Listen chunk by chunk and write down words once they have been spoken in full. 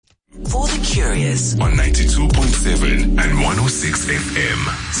For the curious. On 92.7 and 106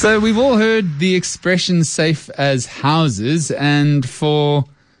 FM. So we've all heard the expression safe as houses, and for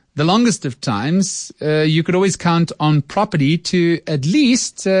the longest of times, you could always count on property to at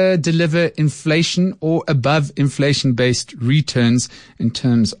least deliver inflation or above inflation-based returns in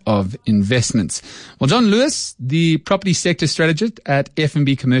terms of investments. Well, John Loos, the property sector strategist at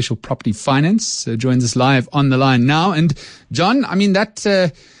F&B Commercial Property Finance, joins us live on the line now. And John, I mean, that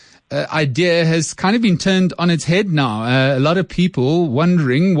idea has kind of been turned on its head now. A lot of people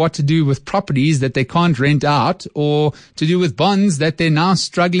wondering what to do with properties that they can't rent out, or to do with bonds that they're now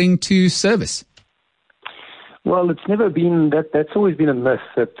struggling to service. Well, it's never been that. That's always been a myth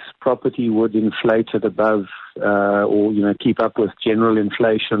that property would inflate at above, or keep up with general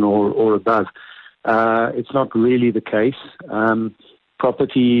inflation or above. It's not really the case.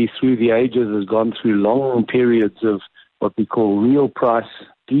 Property through the ages has gone through long periods of what we call real price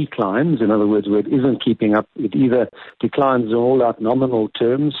declines. In other words, where it isn't keeping up, it either declines in all out nominal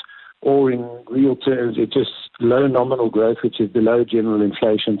terms, or in real terms, it's just low nominal growth, which is below general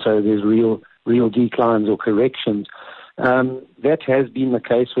inflation. So there's real declines or corrections. That has been the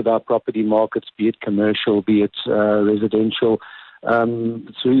case with our property markets, be it commercial, be it residential,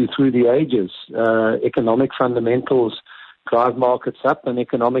 through the ages. Economic fundamentals drive markets up, and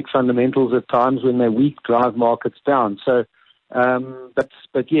economic fundamentals at times when they're weak drive markets down. So,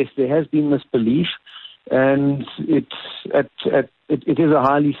 but yes, there has been this belief, and it is a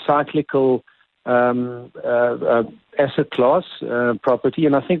highly cyclical asset class, property.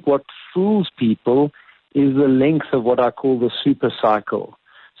 And I think what fools people is the length of what I call the super cycle.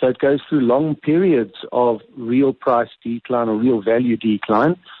 So it goes through long periods of real price decline or real value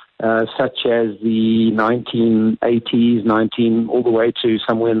decline, such as the 1980s, all the way to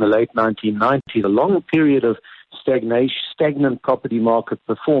somewhere in the late 1990s, a long period of stagnant property market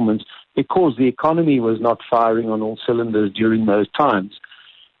performance because the economy was not firing on all cylinders during those times.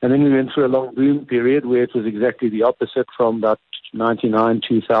 And then we went through a long boom period where it was exactly the opposite, from about 99,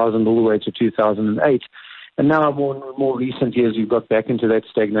 2000, all the way to 2008. And now more recent years, we've got back into that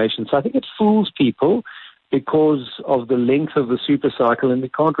stagnation. So I think it fools people because of the length of the super cycle, and we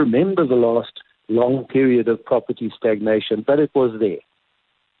can't remember the last long period of property stagnation, but it was there.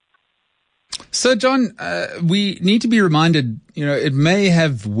 So, John, we need to be reminded, it may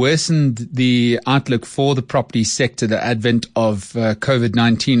have worsened the outlook for the property sector, the advent of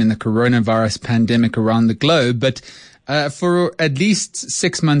COVID-19 and the coronavirus pandemic around the globe. But for at least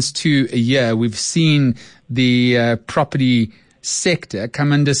 6 months to a year, we've seen the property sector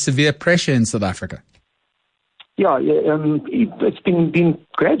come under severe pressure in South Africa. Yeah, it's been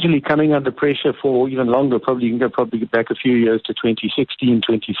gradually coming under pressure for even longer. You can go back a few years to 2016,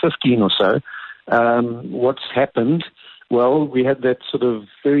 2015 or so. What's happened? Well, we had that sort of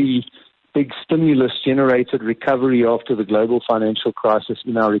very big stimulus-generated recovery after the global financial crisis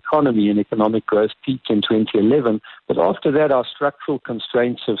in our economy, and economic growth peaked in 2011. But after that, our structural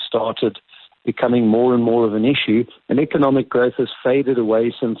constraints have started becoming more and more of an issue, and economic growth has faded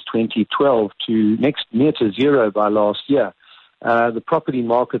away since 2012 to near to zero by last year. The property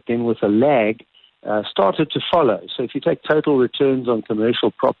market then, with a lag, started to follow. So if you take total returns on commercial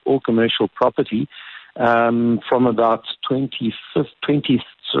property from about 2013,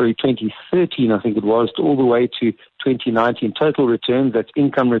 I think it was, all the way to 2019, total returns, that's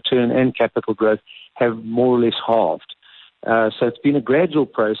income return and capital growth, have more or less halved. So it's been a gradual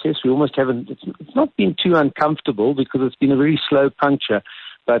process. We almost haven't, it's not been too uncomfortable because it's been a very slow puncture,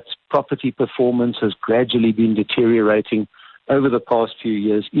 but property performance has gradually been deteriorating over the past few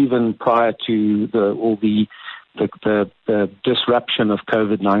years, even prior to the disruption of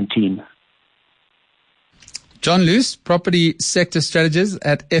COVID-19. John Loos, property sector strategist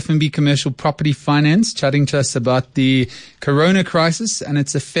at F&B Commercial Property Finance, chatting to us about the corona crisis and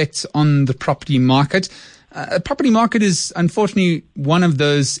its effects on the property market. Property market is unfortunately one of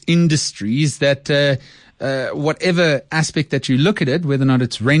those industries that whatever aspect that you look at it, whether or not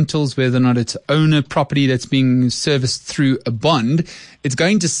it's rentals, whether or not it's owner property that's being serviced through a bond, it's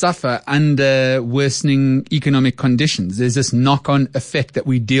going to suffer under worsening economic conditions. There's this knock-on effect that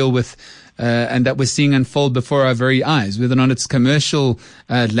we deal with and that we're seeing unfold before our very eyes, whether or not it's commercial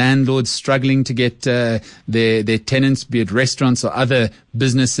landlords struggling to get their tenants, be it restaurants or other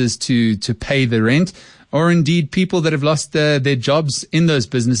businesses, to pay the rent, or indeed people that have lost their jobs in those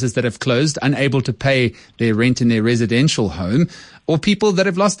businesses that have closed, unable to pay their rent in their residential home, or people that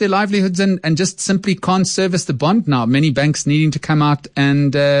have lost their livelihoods and just simply can't service the bond now. Many banks needing to come out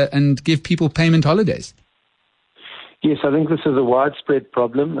and give people payment holidays. Yes, I think this is a widespread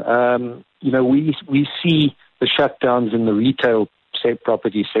problem. We see the shutdowns in the retail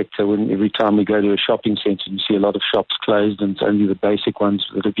property sector. When every time we go to a shopping centre, you see a lot of shops closed, and it's only the basic ones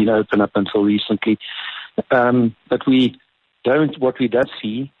that have been open up until recently. But what we don't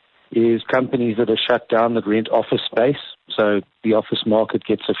see is companies that are shut down that rent office space, so the office market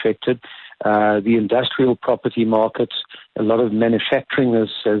gets affected. The industrial property market, a lot of manufacturing has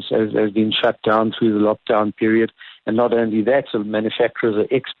been shut down through the lockdown period, and not only that, so manufacturers are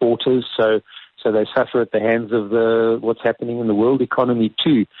exporters, so they suffer at the hands of what's happening in the world economy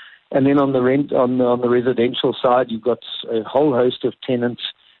too. And then on the residential side, you've got a whole host of tenants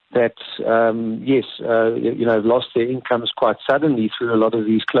that, have lost their incomes quite suddenly through a lot of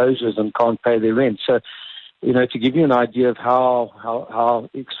these closures and can't pay their rent. So, to give you an idea of how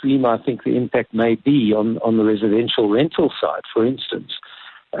extreme I think the impact may be on the residential rental side, for instance,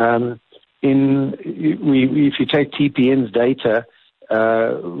 if you take TPN's data,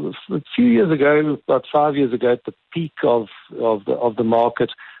 a few years ago, about 5 years ago, at the peak of the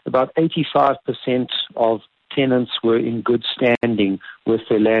market, about 85% of tenants were in good standing with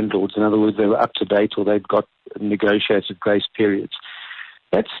their landlords. In other words, they were up to date or they'd got negotiated grace periods.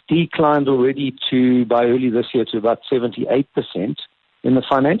 That's declined already by early this year to about 78%. In the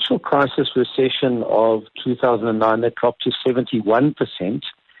financial crisis recession of 2009, that dropped to 71%.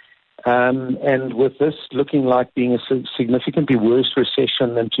 And with this looking like being a significantly worse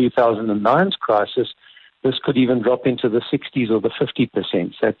recession than 2009's crisis, this could even drop into the 60s or the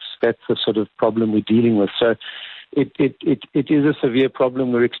 50%. That's the sort of problem we're dealing with. So it is a severe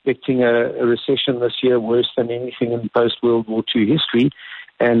problem. We're expecting a recession this year worse than anything in post-World War II history.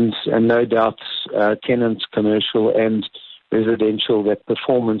 And no doubt tenants, commercial and residential, that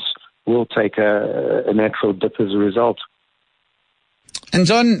performance will take a natural dip as a result. And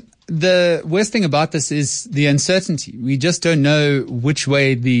John, the worst thing about this is the uncertainty. We just don't know which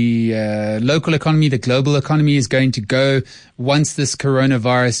way the local economy, the global economy is going to go once this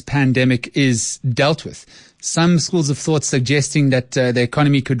coronavirus pandemic is dealt with. Some schools of thought suggesting that the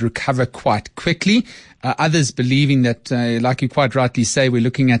economy could recover quite quickly. Others believing that, like you quite rightly say, we're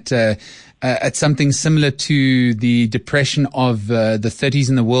looking at something similar to the depression of the 30s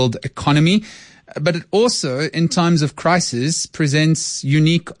in the world economy. But it also, in times of crisis, presents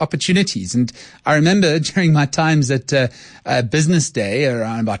unique opportunities. And I remember during my times at Business Day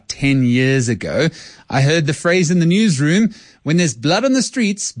around about 10 years ago, I heard the phrase in the newsroom, when there's blood on the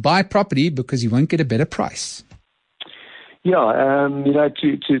streets, buy property because you won't get a better price. Yeah,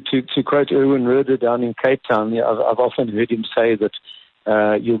 to quote Erwin Roeder down in Cape Town, I've often heard him say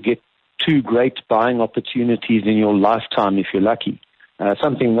that you'll get 2 great buying opportunities in your lifetime if you're lucky.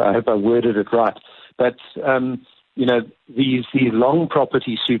 Something, I hope I worded it right. But, these long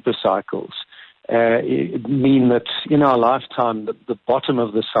property super cycles mean that in our lifetime, the bottom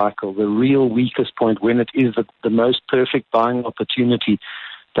of the cycle, the real weakest point when it is the most perfect buying opportunity,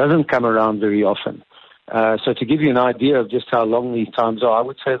 doesn't come around very often. So to give you an idea of just how long these times are, I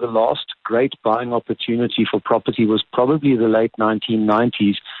would say the last great buying opportunity for property was probably the late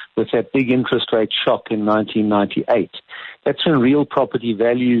 1990s with that big interest rate shock in 1998. That's when real property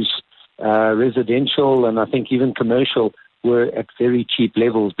values, residential and I think even commercial, were at very cheap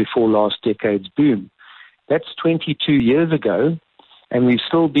levels before last decade's boom. That's 22 years ago, and we've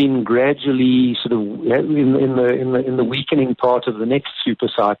still been gradually sort of in the weakening part of the next super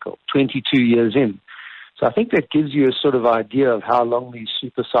cycle, 22 years in. So I think that gives you a sort of idea of how long these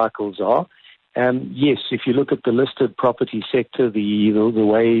super cycles are. Yes, if you look at the listed property sector, the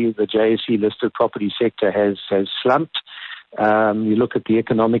way the JSE listed property sector has slumped, you look at the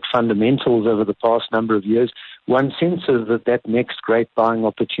economic fundamentals over the past number of years, one senses that next great buying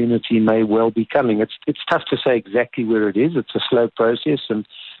opportunity may well be coming. It's tough to say exactly where it is. It's a slow process,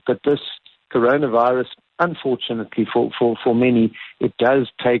 but this coronavirus, unfortunately for many, it does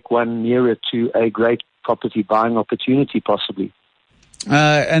take one nearer to a great property buying opportunity, possibly.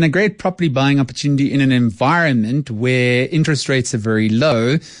 And a great property buying opportunity in an environment where interest rates are very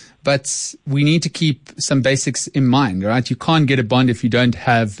low, but we need to keep some basics in mind, right? You can't get a bond if you don't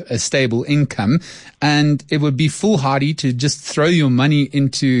have a stable income, and it would be foolhardy to just throw your money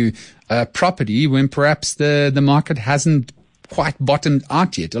into property when perhaps the market hasn't quite bottomed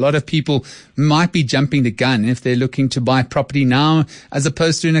out yet. A lot of people might be jumping the gun if they're looking to buy property now as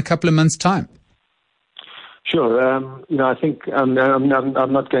opposed to in a couple of months' time. Sure. I think I'm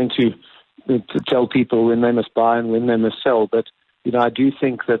not going to tell people when they must buy and when they must sell, but I do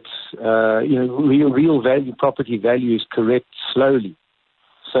think that real value property values correct slowly.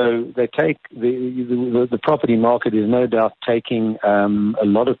 So they take the property market is no doubt taking a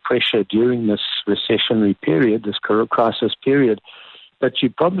lot of pressure during this recessionary period, this crisis period. But you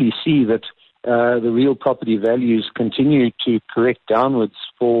probably see that the real property values continue to correct downwards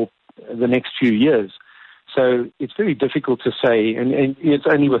for the next few years. So it's very difficult to say, and it's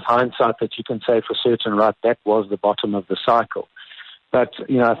only with hindsight that you can say for certain, right, that was the bottom of the cycle. But,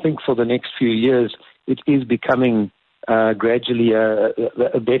 I think for the next few years, it is becoming gradually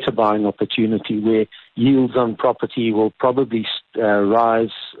a better buying opportunity where yields on property will probably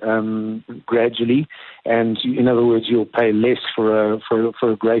rise gradually, and in other words, you'll pay less for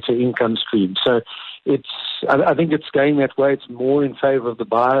a greater income stream. So I think it's going that way. It's more in favor of the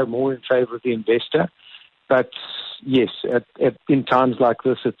buyer, more in favor of the investor. But yes, in times like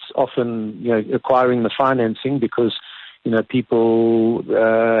this, it's often acquiring the financing because people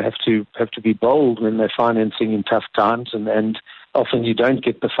have to be bold when they're financing in tough times, and often you don't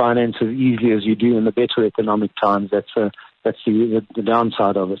get the finance as easily as you do in the better economic times. That's the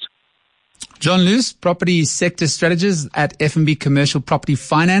downside of it. John Loos, property sector strategist at F&B Commercial Property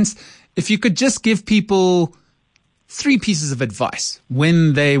Finance. If you could just give people 3 pieces of advice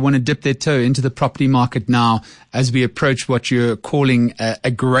when they want to dip their toe into the property market now as we approach what you're calling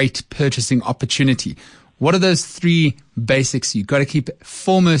a great purchasing opportunity. What are those 3 basics you've got to keep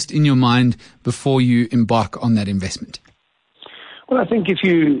foremost in your mind before you embark on that investment? Well, I think if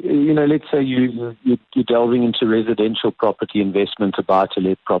let's say you're delving into residential property investment, a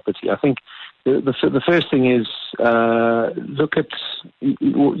buy-to-let property, I think the first thing is look at,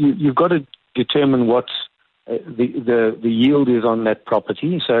 you've got to determine what the yield is on that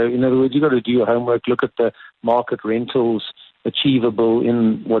property. So in other words, you've got to do your homework, look at the market rentals achievable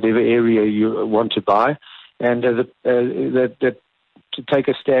in whatever area you want to buy, and to take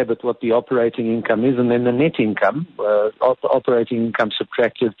a stab at what the operating income is, and then the net income, operating income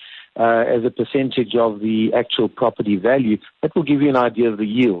subtracted as a percentage of the actual property value. That will give you an idea of the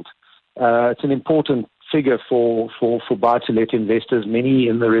yield. It's an important figure for buy-to-let investors. Many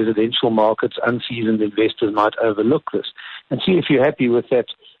in the residential markets, unseasoned investors might overlook this, and see if you're happy with that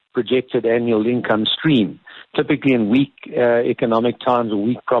projected annual income stream. Typically in weak economic times or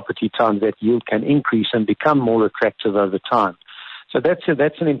weak property times, that yield can increase and become more attractive over time. So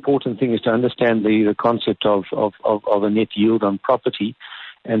that's an important thing, is to understand the concept of a net yield on property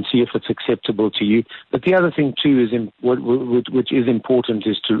and see if it's acceptable to you. But the other thing too is which is important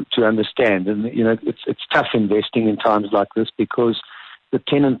is to understand, and it's tough investing in times like this because the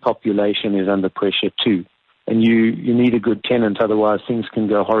tenant population is under pressure too. And you need a good tenant, otherwise things can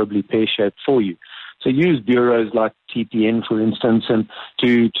go horribly pear-shaped for you. So use bureaus like TPN, for instance, and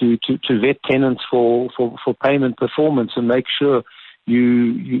to vet tenants for payment performance and make sure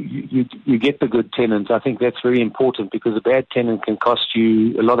you get the good tenants. I think that's very important because a bad tenant can cost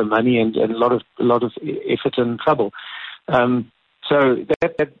you a lot of money and a lot of effort and trouble. So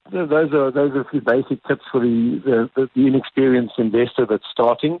those are a few basic tips for the inexperienced investor that's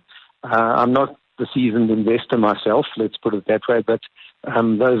starting. I'm not the seasoned investor myself, let's put it that way, but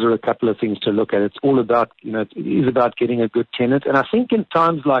those are a couple of things to look at. It's all about, it is about getting a good tenant. And I think in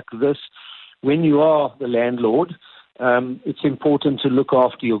times like this, when you are the landlord, it's important to look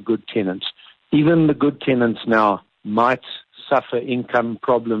after your good tenants. Even the good tenants now might suffer income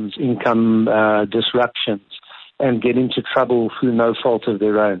problems, income disruptions, and get into trouble through no fault of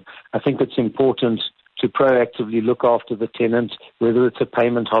their own. I think it's important to proactively look after the tenants, whether it's a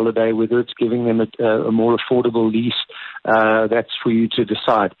payment holiday, whether it's giving them a more affordable lease, that's for you to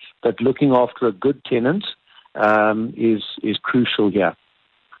decide. But looking after a good tenant is crucial here.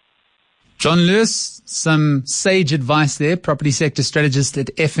 John Loos, some sage advice there, property sector strategist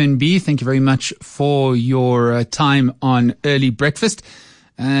at FNB. Thank you very much for your time on Early Breakfast.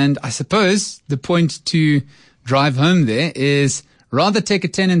 And I suppose the point to drive home there is rather take a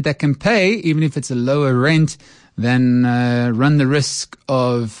tenant that can pay, even if it's a lower rent, than run the risk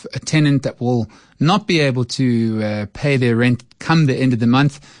of a tenant that will not be able to pay their rent come the end of the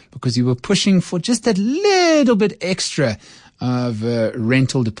month because you were pushing for just a little bit extra of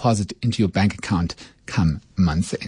rental deposit into your bank account come month end.